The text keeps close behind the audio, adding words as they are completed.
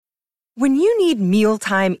When you need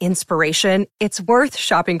mealtime inspiration, it's worth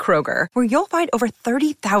shopping Kroger, where you'll find over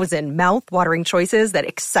 30,000 mouth-watering choices that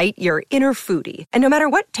excite your inner foodie. And no matter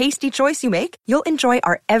what tasty choice you make, you'll enjoy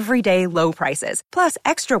our everyday low prices, plus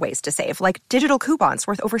extra ways to save, like digital coupons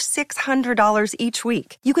worth over $600 each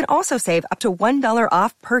week. You can also save up to $1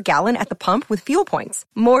 off per gallon at the pump with fuel points.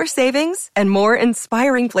 More savings and more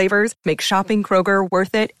inspiring flavors make shopping Kroger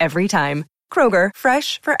worth it every time. Kroger,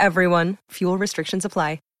 fresh for everyone. Fuel restrictions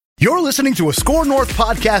apply. You're listening to a Score North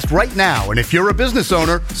podcast right now, and if you're a business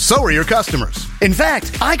owner, so are your customers. In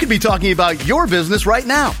fact, I could be talking about your business right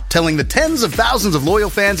now, telling the tens of thousands of loyal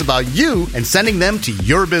fans about you and sending them to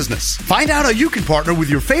your business. Find out how you can partner with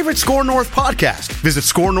your favorite Score North podcast. Visit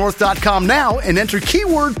scorenorth.com now and enter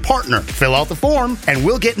keyword partner. Fill out the form, and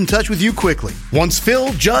we'll get in touch with you quickly. Once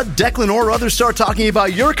Phil, Judd, Declan, or others start talking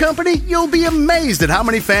about your company, you'll be amazed at how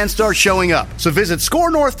many fans start showing up. So visit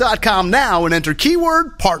scorenorth.com now and enter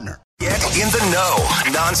keyword partner. Get in the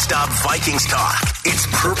know. Non-stop Vikings talk. It's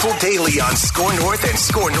Purple Daily on Score North and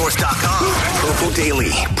ScoreNorth.com. Purple Daily,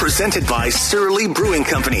 presented by Surly Brewing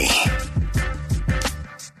Company.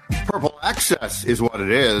 Purple Access is what it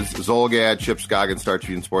is. Zolgad, Chip Scoggins, Star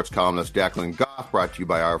Tribune sports columnist Declan Goff, brought to you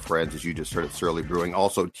by our friends, as you just heard, at Surly Brewing.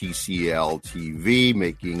 Also TCL TV,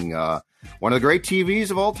 making one of the great TVs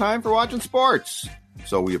of all time for watching sports.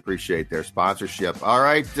 So we appreciate their sponsorship. All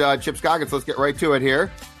right, Chip Scoggins, let's get right to it here.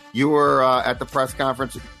 You were at the press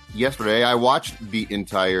conference yesterday. I watched the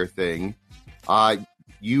entire thing.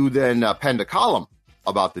 You then penned a column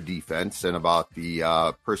about the defense and about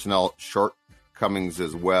the personnel shortcomings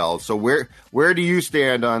as well. So where do you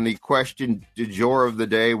stand on the question du jour of the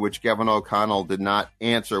day, which Kevin O'Connell did not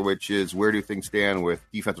answer, which is where do things stand with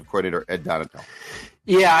defensive coordinator Ed Donatell?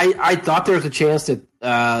 Yeah, I thought there was a chance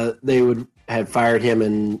that they would have fired him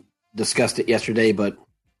and discussed it yesterday, but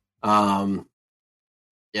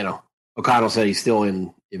O'Connell said he's still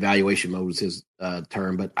in evaluation mode, was his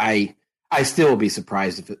term, but I still would be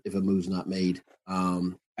surprised if a move's not made.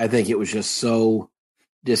 I think it was just so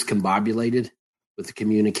discombobulated with the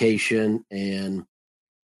communication and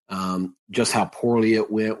just how poorly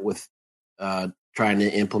it went with trying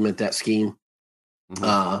to implement that scheme.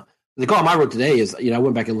 Mm-hmm. The column I wrote today is, I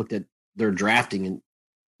went back and looked at their drafting, and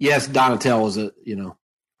yes, Donatell was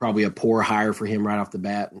probably a poor hire for him right off the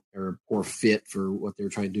bat, or a poor fit for what they were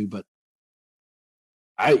trying to do. But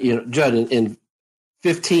Judd, in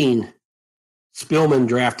 15, Spielman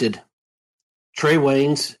drafted Trey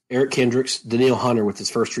Waynes, Eric Kendricks, Danielle Hunter with his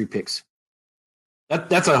first 3 picks.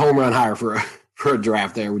 That's a home run hire for a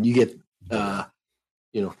draft there. When you get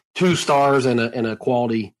 2 stars and a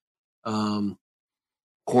quality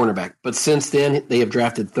cornerback. But since then, they have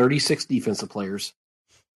drafted 36 defensive players,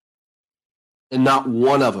 and not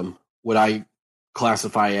one of them would I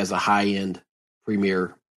classify as a high-end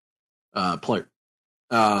premier player.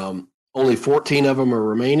 Only 14 of them are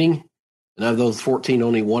remaining, and of those 14,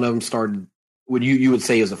 only one of them started. What you would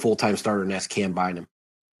say is a full-time starter, and that's Cam Bynum.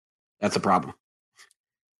 That's a problem.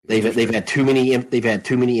 They've had too many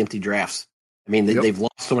empty drafts. I mean, they've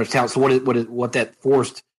lost so much talent. So what that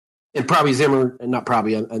forced, and probably Zimmer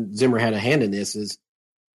had a hand in this, is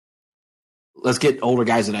let's get older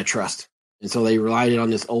guys that I trust. And so they relied on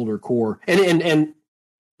this older core, and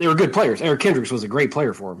they were good players. Eric Kendricks was a great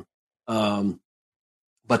player for them,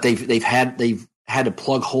 but they've had to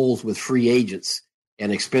plug holes with free agents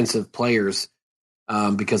and expensive players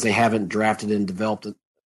because they haven't drafted and developed it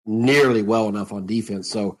nearly well enough on defense.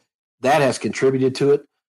 So that has contributed to it,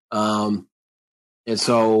 and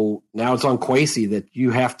so now it's on Kwesi that you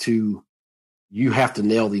have to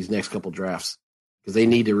nail these next couple drafts because they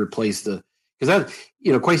need to replace the. Because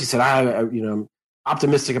Kwesi said, I'm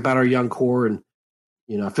optimistic about our young core, and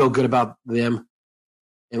I feel good about them.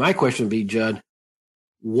 And my question would be, Judd,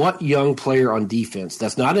 what young player on defense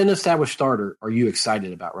that's not an established starter are you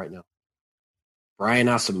excited about right now? Brian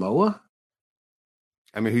Asamoah?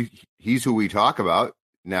 I mean, he's who we talk about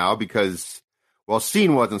now because,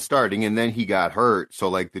 Steen wasn't starting, and then he got hurt.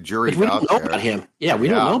 So, the jury's out there. We don't know about him. Yeah, we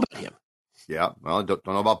don't know about him. Yeah, well, don't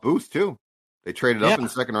know about Booth, too. They traded up in the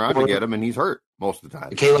second round to get him, and he's hurt most of the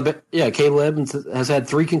time. Caleb Evans has had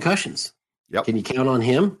 3 concussions. Yep. Can you count on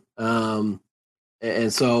him?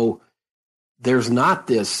 And so there's not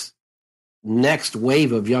this next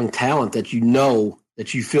wave of young talent that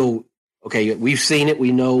that you feel, okay, we've seen it.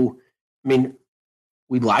 We know. I mean,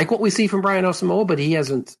 we like what we see from Brian Asamoah, but he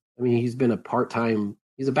hasn't. I mean, he's been a part-time.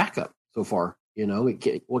 He's a backup so far.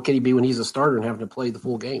 What can he be when he's a starter and having to play the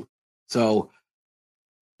full game? So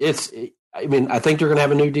I think they're going to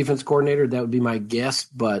have a new defense coordinator. That would be my guess,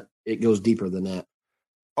 but it goes deeper than that.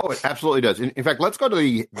 Oh, it absolutely does. In fact, let's go to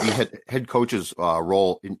the head coach's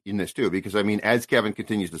role in this too, because I mean, as Kevin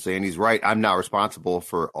continues to say, and he's right, I'm now responsible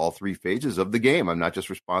for all three phases of the game. I'm not just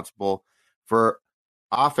responsible for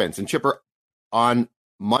offense. And Chipper, on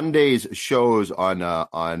Monday's shows on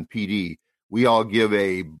PD, we all give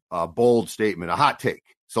a bold statement, a hot take.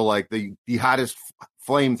 So like the hottest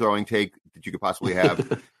flame throwing take that you could possibly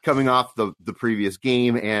have coming off the previous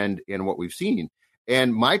game and what we've seen.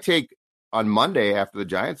 And my take on Monday after the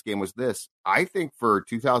Giants game was this: I think for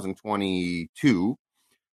 2022,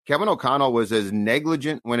 Kevin O'Connell was as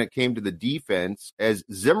negligent when it came to the defense as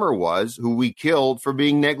Zimmer was, who we killed for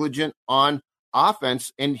being negligent on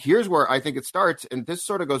offense. And here's where I think it starts. And this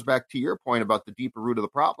sort of goes back to your point about the deeper root of the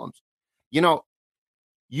problems. You know,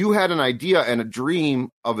 you had an idea and a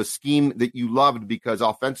dream of a scheme that you loved because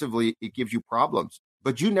offensively it gives you problems,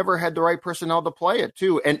 but you never had the right personnel to play it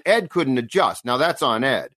too. And Ed couldn't adjust. Now that's on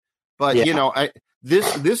Ed. But, you know,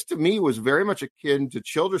 this to me was very much akin to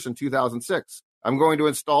Childress in 2006. I'm going to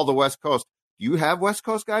install the West Coast. Do you have West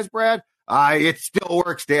Coast guys, Brad? It still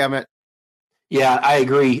works, damn it. Yeah, I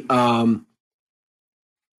agree. I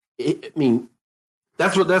mean,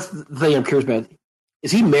 that's the thing I'm curious about.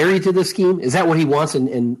 Is he married to this scheme? Is that what he wants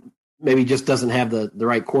and maybe just doesn't have the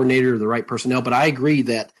right coordinator or the right personnel? But I agree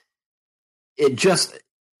that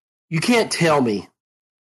you can't tell me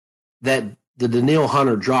that the Danielle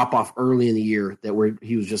Hunter drop off early in the year that where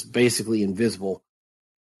he was just basically invisible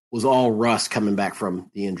was all rust coming back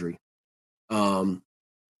from the injury. You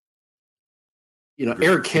know,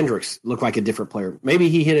 Eric Kendricks looked like a different player. Maybe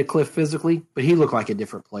he hit a cliff physically, but he looked like a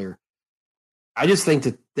different player. I just think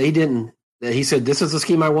that that he said, this is the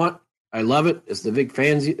scheme I want. I love it. It's the Vic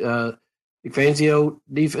Fangio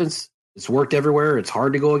defense. It's worked everywhere. It's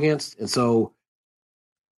hard to go against. And so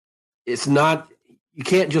it's not, you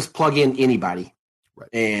can't just plug in anybody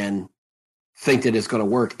and think that it's going to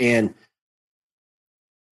work. And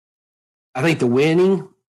I think the winning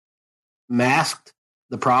masked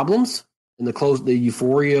the problems and the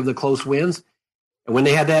euphoria of the close wins. And when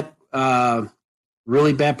they had that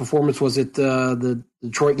really bad performance, was it the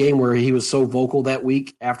Detroit game where he was so vocal that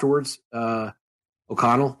week afterwards,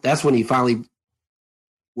 O'Connell? That's when he finally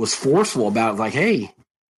was forceful about it, like, hey,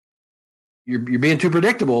 you're being too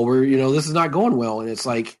predictable. This is not going well. And it's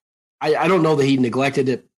like, I don't know that he neglected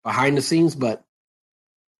it behind the scenes, but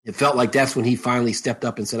it felt like that's when he finally stepped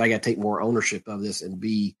up and said, I got to take more ownership of this and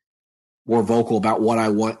be more vocal about what I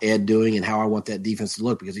want Ed doing and how I want that defense to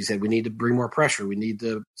look, because he said, we need to bring more pressure. We need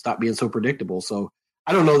to stop being so predictable. So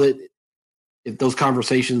I don't know that if those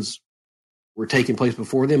conversations were taking place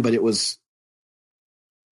before then, but it was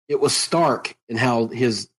stark in how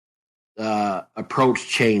his approach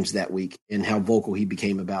changed that week and how vocal he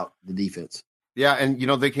became about the defense. Yeah, and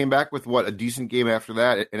they came back with a decent game after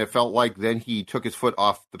that, and it felt like then he took his foot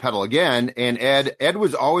off the pedal again. And Ed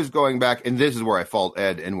was always going back, and this is where I fault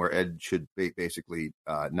Ed, and where Ed should basically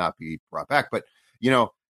not be brought back. But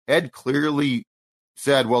Ed clearly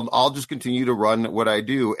said, "Well, I'll just continue to run what I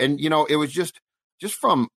do," and it was just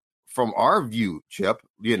from our view, Chip,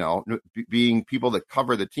 being people that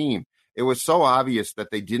cover the team. It was so obvious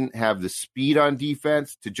that they didn't have the speed on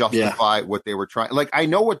defense to justify what they were trying. Like, I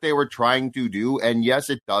know what they were trying to do, and yes,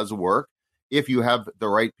 it does work if you have the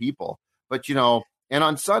right people. But, and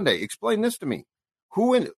on Sunday, explain this to me.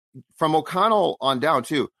 From O'Connell on down,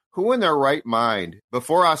 too, who in their right mind,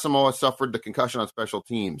 before Asamoah suffered the concussion on special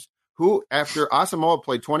teams, who, after Asamoah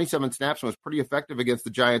played 27 snaps and was pretty effective against the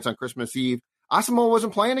Giants on Christmas Eve, Asamoah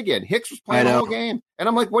wasn't playing again. Hicks was playing the whole game. And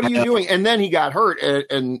I'm like, what are you doing? And then he got hurt.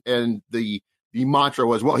 And the mantra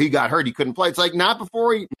was, well, he got hurt. He couldn't play. It's like, not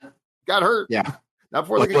before he got hurt. Yeah. Not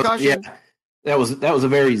before the concussion. Yeah. That was a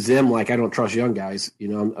very Zim, like, I don't trust young guys.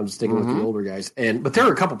 I'm sticking with the older guys. But there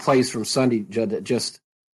were a couple plays from Sunday, Judd, that just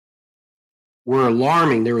were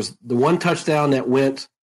alarming. There was the one touchdown that went,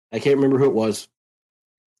 I can't remember who it was,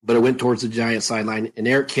 but it went towards the Giants sideline. And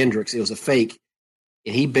Eric Kendricks, it was a fake.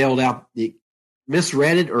 And he bailed out,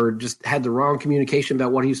 misread it or just had the wrong communication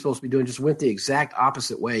about what he was supposed to be doing, just went the exact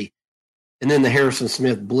opposite way. And then the Harrison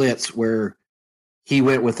Smith blitz where he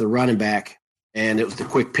went with the running back, and it was the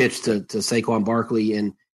quick pitch to Saquon Barkley.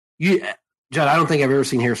 And Judd, I don't think I've ever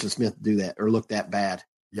seen Harrison Smith do that or look that bad.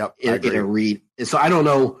 Yep, in a read. And so I don't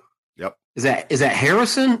know. Yep. Is that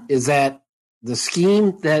Harrison? Is that the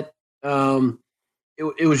scheme that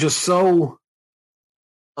it was just so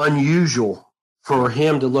unusual for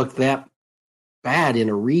him to look that bad in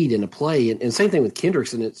a read, in a play, and same thing with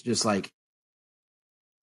Kendricks. And it's just like,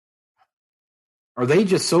 are they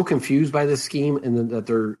just so confused by this scheme and that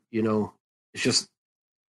they're, it's just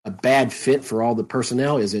a bad fit for all the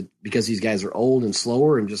personnel? Is it because these guys are old and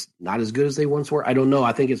slower and just not as good as they once were? I don't know.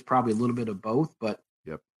 I think it's probably a little bit of both. But,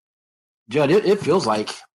 Judd, it feels like,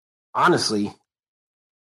 honestly,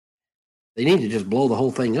 they need to just blow the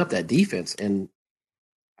whole thing up, that defense. And,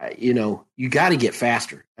 you got to get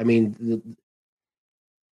faster. I mean,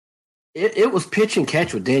 it was pitch and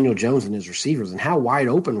catch with Daniel Jones and his receivers, and how wide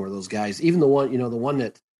open were those guys? Even the one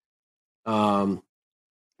that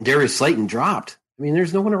Darius Slayton dropped. I mean,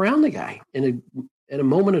 there's no one around the guy in a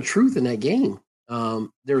moment of truth in that game.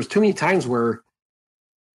 There was too many times where,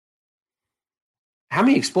 how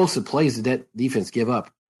many explosive plays did that defense give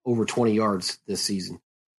up over 20 yards this season?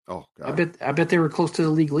 Oh, God. I bet they were close to the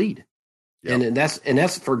league lead. Yep. And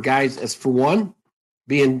that's for guys, as for one,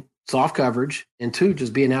 being soft coverage, and two,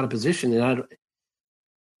 just being out of position. And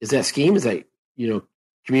is that scheme? Is that,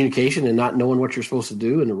 communication and not knowing what you're supposed to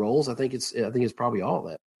do in the roles? I think it's probably all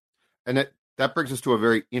of that. And that brings us to a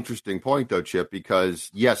very interesting point, though, Chip, because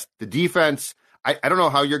yes, the defense, I don't know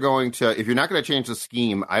how you're going to, if you're not going to change the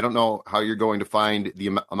scheme, I don't know how you're going to find the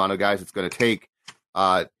amount of guys it's going to take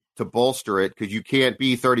to bolster it, because you can't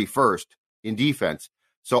be 31st in defense.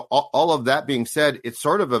 So all of that being said, it's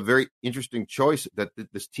sort of a very interesting choice that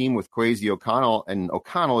this team with Kwesi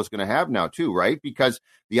O'Connell is going to have now too, right? Because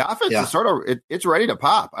the offense is sort of, it's ready to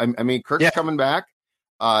pop. I mean, Kirk's coming back.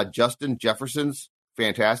 Justin Jefferson's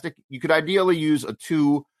fantastic. You could ideally use a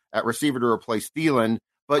 2 at receiver to replace Thielen,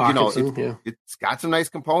 but it's got some nice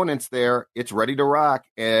components there. It's ready to rock.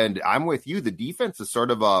 And I'm with you. The defense is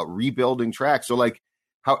sort of a rebuilding track. So like,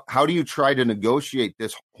 how do you try to negotiate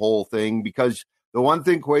this whole thing? Because the one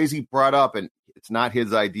thing Kwesi brought up, and it's not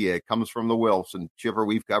his idea, it comes from the Wilfs, and Chipper,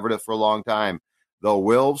 we've covered it for a long time. The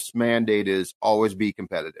Wilfs mandate is always be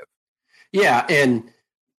competitive. Yeah, and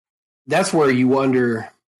that's where you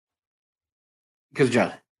wonder, because,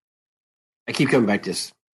 John, I keep coming back to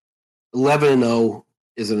this. 11-0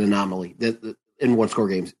 is an anomaly that in one-score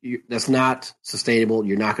games. That's not sustainable.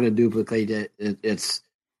 You're not going to duplicate it. It's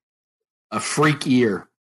a freak year.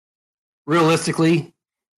 Realistically,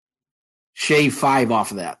 shave 5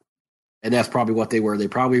 off of that, and that's probably what they were. They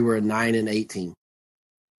probably were a 9-18,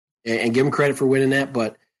 and give them credit for winning that.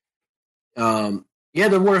 But the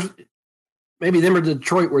worst, maybe them or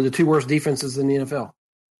Detroit were the 2 worst defenses in the NFL.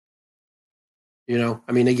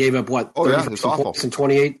 I mean, they gave up what? 31st in points and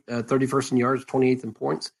 31st in yards, 28th in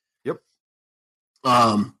points. Yep.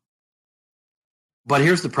 But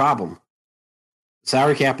here's the problem: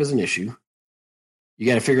 salary cap is an issue. You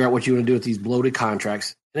got to figure out what you want to do with these bloated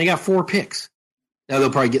contracts. And they got 4 picks. Now they'll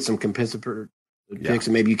probably get some compensatory picks,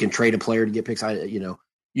 and maybe you can trade a player to get picks. You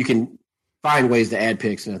can find ways to add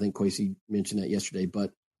picks, and I think Kwesi mentioned that yesterday.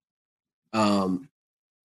 But, there's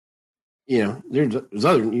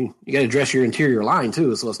other. You got to address your interior line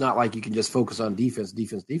too, so it's not like you can just focus on defense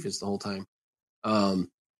the whole time.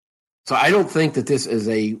 So I don't think that this is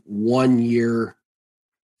a 1-year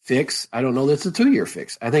fix. I don't know that it's a 2-year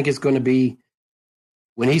fix. I think it's going to be,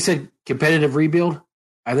 when he said competitive rebuild,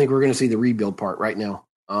 I think we're going to see the rebuild part right now.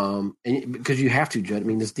 And because you have to, Judd. I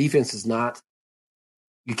mean, this defense is not,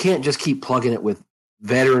 you can't just keep plugging it with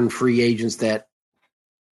veteran free agents that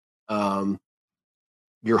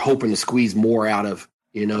you're hoping to squeeze more out of.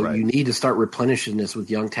 Right. You need to start replenishing this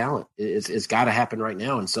with young talent. It's got to happen right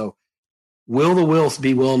now. And so will the Wilfs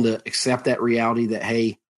be willing to accept that reality that,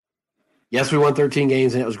 hey, yes, we won 13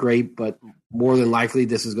 games and it was great, but more than likely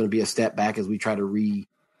this is going to be a step back as we try to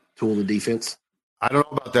retool the defense? I don't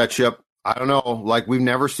know about that, Chip. I don't know. Like, we've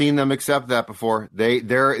never seen them accept that before.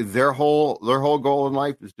 Their whole goal in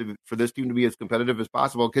life is for this team to be as competitive as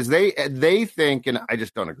possible, because they think, and I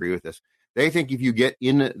just don't agree with this. They think if you get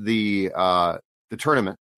in the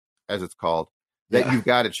tournament, as it's called, that you've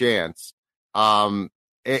got a chance.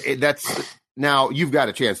 That's now you've got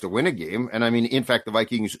a chance to win a game, and I mean, in fact, the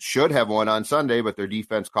Vikings should have won on Sunday, but their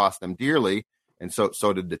defense cost them dearly, and so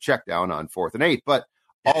did the check down on 4th and 8. But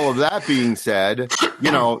all of that being said,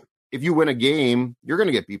 if you win a game, you're going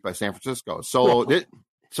to get beat by San Francisco. So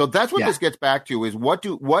that's what this gets back to, is what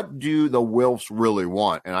do the Wilfs really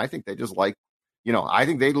want? And I think they just like, I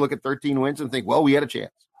think they look at 13 wins and think, well, we had a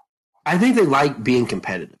chance. I think they like being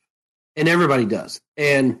competitive, and everybody does.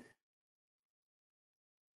 And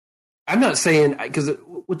I'm not saying, because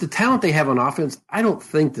with the talent they have on offense, I don't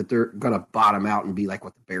think that they're going to bottom out and be like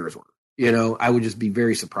what the Bears were. I would just be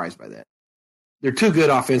very surprised by that. They're too good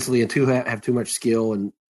offensively, and have too much skill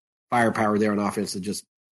and firepower there on offense to just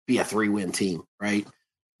be a 3-win team, right?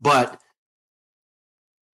 But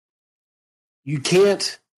you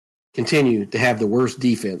can't continue to have the worst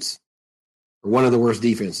defense or one of the worst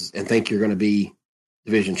defenses and think you're going to be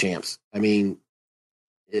division champs. I mean,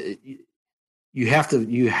 you have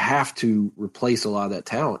to replace a lot of that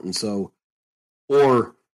talent, and so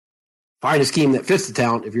or find a scheme that fits the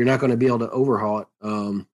talent if you're not going to be able to overhaul it.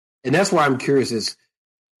 And that's why I'm curious is,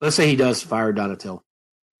 let's say he does fire Donatel.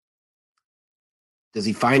 Does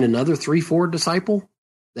he find another 3-4 disciple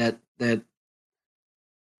that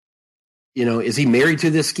is he married to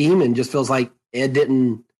this scheme and just feels like Ed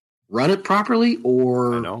didn't run it properly?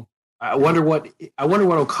 Or I wonder what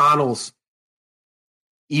O'Connell's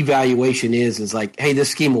evaluation is like, hey, this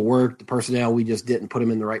scheme will work. The personnel, we just didn't put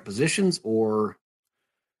them in the right positions. Or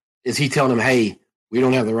is he telling them, hey, we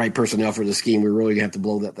don't have the right personnel for the scheme. We're really going to have to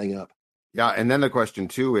blow that thing up. Yeah. And then the question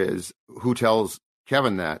too is, who tells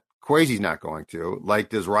Kevin that? Kwesi's not going to. Like,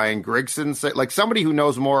 does Ryan Grigson say, like, somebody who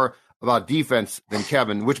knows more about defense than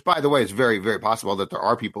Kevin, which, by the way, is very, very possible that there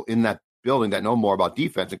are people in that building that know more about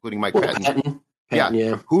defense, including Mike Patton.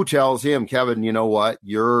 Yeah. Who tells him, Kevin, you know what?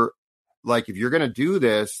 You're like, if you're going to do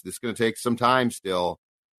this, this is going to take some time still,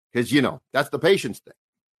 because, that's the patience thing.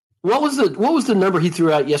 What was the number he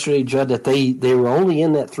threw out yesterday, Judd, that they were only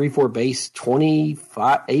in that 3-4 base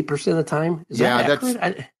 8% of the time? Is that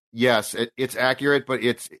accurate? Yes, it's accurate, but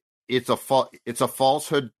it's a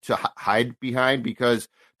falsehood to hide behind, because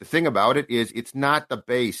the thing about it is it's not the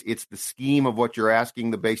base, it's the scheme of what you're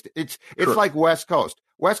asking the base to. It's like West Coast.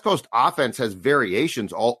 West Coast offense has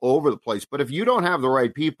variations all over the place, but if you don't have the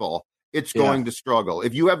right people, it's going to struggle.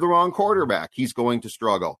 If you have the wrong quarterback, he's going to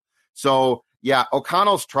struggle. So, yeah,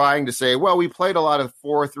 O'Connell's trying to say, well, we played a lot of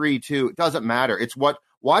 4-3-2. It doesn't matter. It's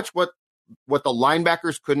watch what the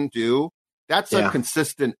linebackers couldn't do. That's a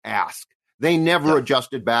consistent ask. They never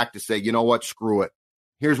adjusted back to say, you know what, screw it.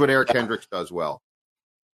 Here's what Eric Kendricks does well.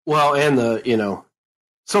 Well, and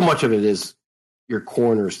so much of it is your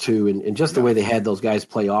corners too, and just the way they had those guys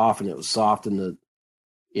play off, and it was soft, and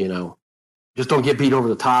just don't get beat over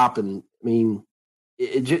the top. And I mean,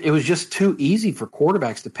 it was just too easy for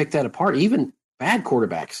quarterbacks to pick that apart, even bad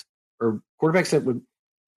quarterbacks or quarterbacks that would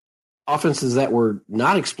offenses that were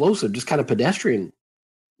not explosive, just kind of pedestrian,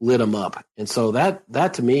 lit them up. And so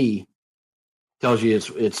that to me tells you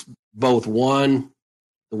it's both, one,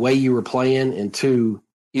 the way you were playing, and two,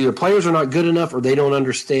 either players are not good enough or they don't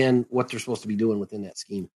understand what they're supposed to be doing within that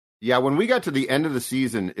scheme. Yeah, when we got to the end of the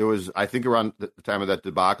season, it was, I think, around the time of that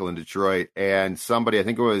debacle in Detroit, and somebody, I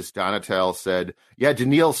think it was Donatel, said, yeah,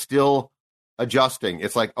 Daniil's still adjusting.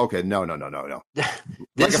 It's like, okay, no. Like,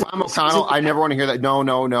 if I'm O'Connell, I never want to hear that.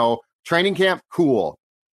 No. Training camp, cool.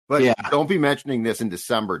 But don't be mentioning this in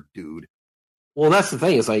December, dude. Well, that's the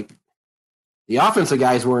thing. It's like the offensive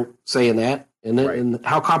guys weren't saying that. And then, and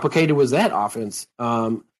how complicated was that offense?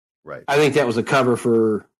 Right. I think that was a cover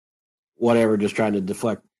for whatever, just trying to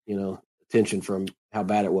deflect, attention from how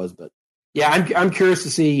bad it was. But yeah, I'm curious to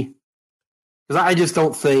see, because I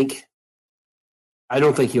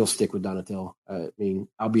don't think he'll stick with Donatel. I mean,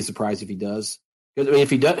 I'll be surprised if he does. Because I mean, if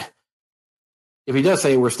he does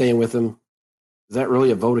say we're staying with him, is that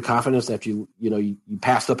really a vote of confidence after you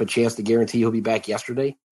passed up a chance to guarantee he'll be back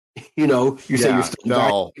yesterday? You're saying you're still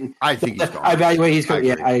no. I think he's gone. I evaluate he's going.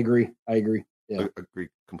 Yeah, I agree. Yeah. I agree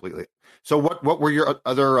completely. So what were your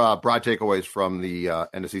other broad takeaways from the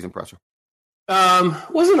end of season presser?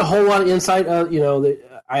 Wasn't a whole lot of insight.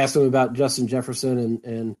 I asked him about Justin Jefferson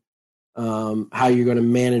and how you're going to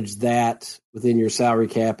manage that within your salary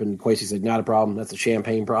cap, and Kwesi said not a problem. That's a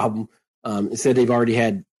champagne problem. He said they've already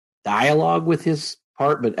had dialogue with his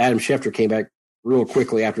part, but Adam Schefter came back real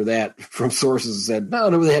quickly after that from sources and said, no,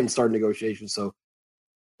 they haven't started negotiations. So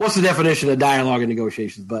what's the definition of dialogue and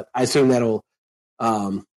negotiations? But I assume that'll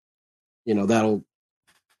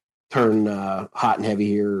turn hot and heavy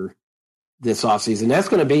here this offseason. That's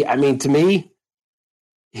going to be, I mean, to me,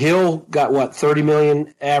 Hill got $30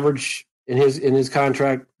 million average in his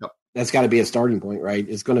contract. Yep. That's got to be a starting point, right?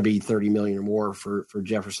 It's going to be $30 million or more for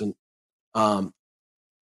Jefferson.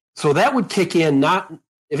 So that would kick in, not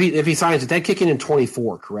if he signs it, that kick in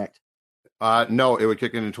 24, correct? No, it would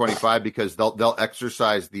kick in 25 because they'll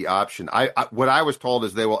exercise the option. What I was told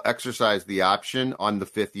is they will exercise the option on the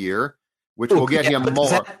 5th year, which will get him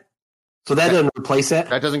more. So that doesn't replace that?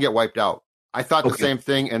 That doesn't get wiped out. I thought the same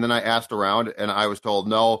thing, and then I asked around, and I was told,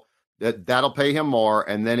 no, that'll pay him more,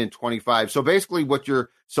 and then in 25. So basically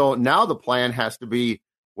so now the plan has to be,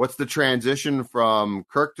 what's the transition from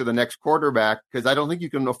Kirk to the next quarterback? Because I don't think you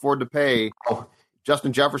can afford to pay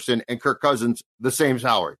Justin Jefferson and Kirk Cousins the same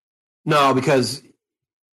salary. No, because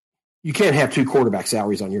you can't have two quarterback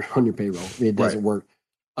salaries on your payroll. I mean, it doesn't work.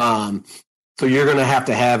 So you're going to have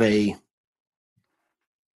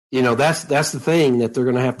that's the thing that they're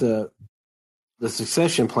going to have to. The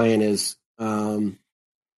succession plan is Kirk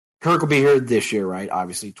will be here this year, right?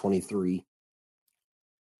 Obviously, 23.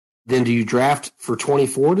 then do you draft for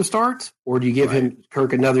 24 to start, or do you give him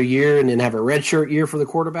Kirk another year and then have a redshirt year for the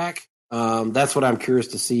quarterback? That's what I'm curious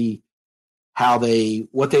to see how they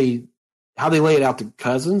lay it out to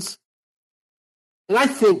Cousins. And I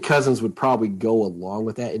think Cousins would probably go along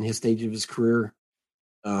with that in his stage of his career.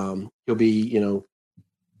 He'll be,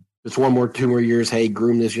 just 2 more years. Hey,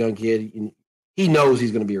 groom this young kid. He knows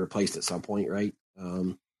he's going to be replaced at some point, right?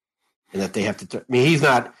 And that they have to. He's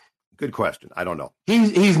not. Good question. I don't know.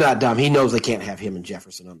 He's not dumb. He knows they can't have him and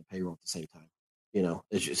Jefferson on the payroll at the same time.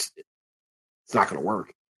 It's not going to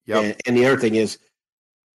work. Yep. And the other thing is,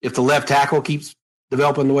 if the left tackle keeps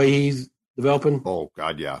developing the way he's developing, oh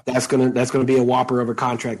God, yeah, that's gonna be a whopper of a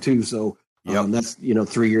contract too. So that's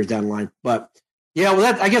 3 years down the line. But yeah,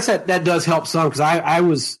 well, I guess that does help some, because I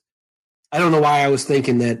don't know why I was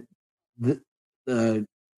thinking that the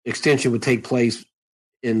extension would take place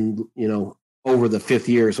in over the 5th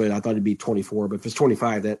year. So I thought it'd be 24, but if it's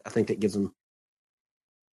 25, I think that gives them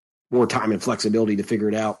more time and flexibility to figure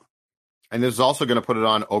it out. And this is also going to put it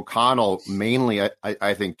on O'Connell mainly,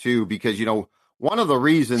 I think, too, because, one of the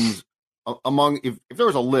reasons if there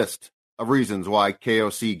was a list of reasons why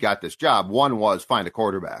KOC got this job, one was find a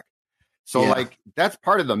quarterback. So, that's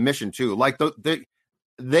part of the mission, too. Like,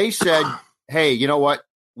 they said, hey, you know what?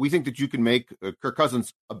 We think that you can make Kirk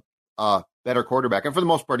Cousins a better quarterback. And for the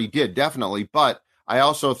most part, he did, definitely. But I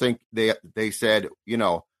also think they said,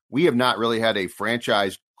 we have not really had a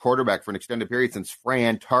franchise quarterback for an extended period since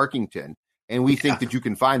Fran Tarkington, and we think that you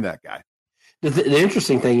can find that guy. The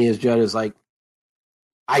interesting thing is, Judd, is like,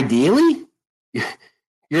 ideally,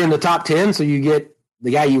 you're in the top 10, so you get the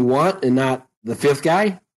guy you want and not the 5th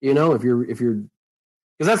guy. If you're, because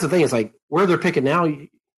that's the thing. It's like where they're picking now, you're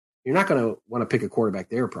not going to want to pick a quarterback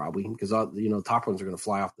there probably, because top ones are going to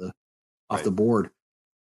fly off the board.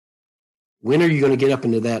 When are you going to get up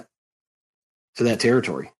into that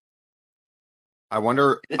territory? I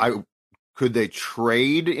wonder, could they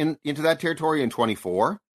trade into that territory in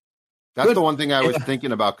 24? That's the one thing I was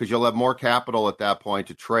thinking about, because you'll have more capital at that point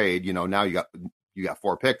to trade. Now you got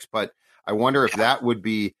 4 picks, but I wonder if that would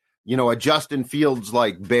be, a Justin Fields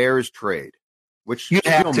like Bears trade, which you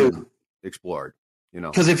have to explored.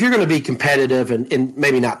 Because if you're going to be competitive and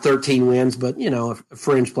maybe not 13 wins, but a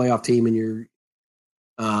fringe playoff team, and you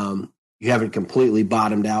haven't completely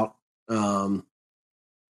bottomed out. The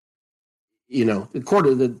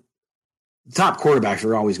top quarterbacks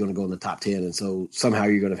are always going to go in the top 10, and so somehow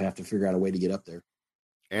you're going to have to figure out a way to get up there.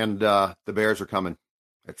 And the Bears are coming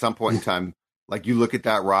at some point in time. Like, you look at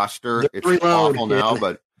that roster, it's reload, awful now,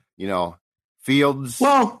 but Fields,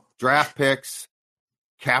 draft picks,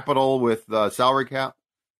 capital with salary cap.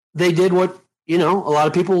 They did what a lot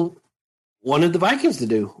of people wanted the Vikings to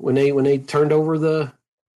do when they turned over the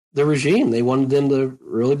regime. They wanted them to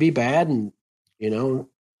really be bad and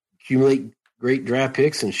accumulate great draft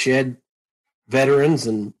picks and shed veterans,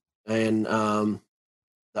 and the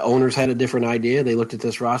owners had a different idea. They looked at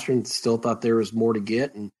this roster and still thought there was more to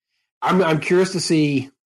get. And I'm curious to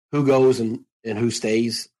see who goes and who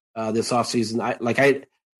stays this offseason.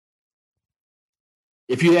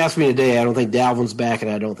 If you ask me today, I don't think Dalvin's back,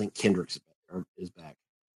 and I don't think Kendricks is back.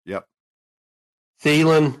 Yep.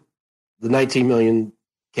 Thielen, the $19 million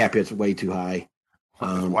cap hit's way too high.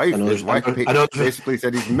 His wife basically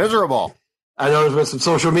said he's miserable. I know there's been some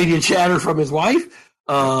social media chatter from his wife.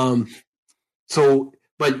 But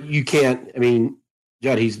you can't.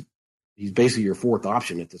 Judd, he's basically your 4th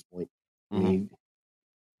option at this point. Mm-hmm.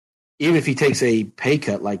 Even if he takes a pay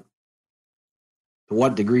cut, like, to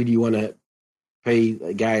what degree do you want to pay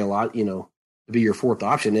a guy a lot, to be your 4th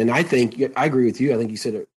option? And I agree with you. I think you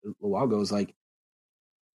said it a little while ago. It's like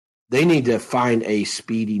they need to find a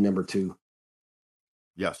speedy number 2.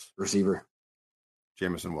 Yes. Receiver.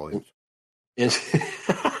 Jameson Williams.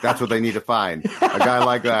 That's what they need to find. A guy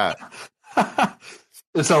like that.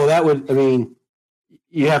 And so that would,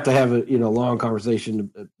 you have to have a long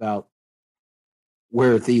conversation about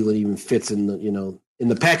where Thielen even fits in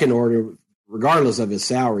the pecking order, regardless of his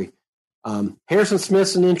salary. Harrison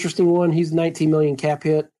Smith's an interesting one. He's $19 million cap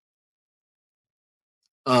hit.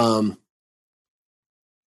 You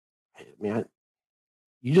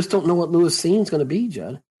just don't know what Lewis Cine's going to be,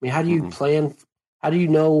 Judd. How do you plan? How do you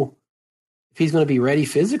know if he's going to be ready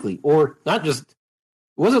physically, or not? Just, it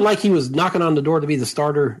wasn't like he was knocking on the door to be the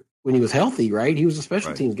starter when he was healthy, right? He was a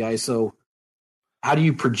special teams guy. So how do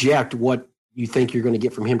you project what you think you're going to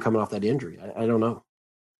get from him coming off that injury? I don't know.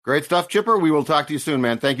 Great stuff, Chipper. We will talk to you soon,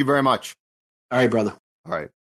 man. Thank you very much. All right, brother. All right.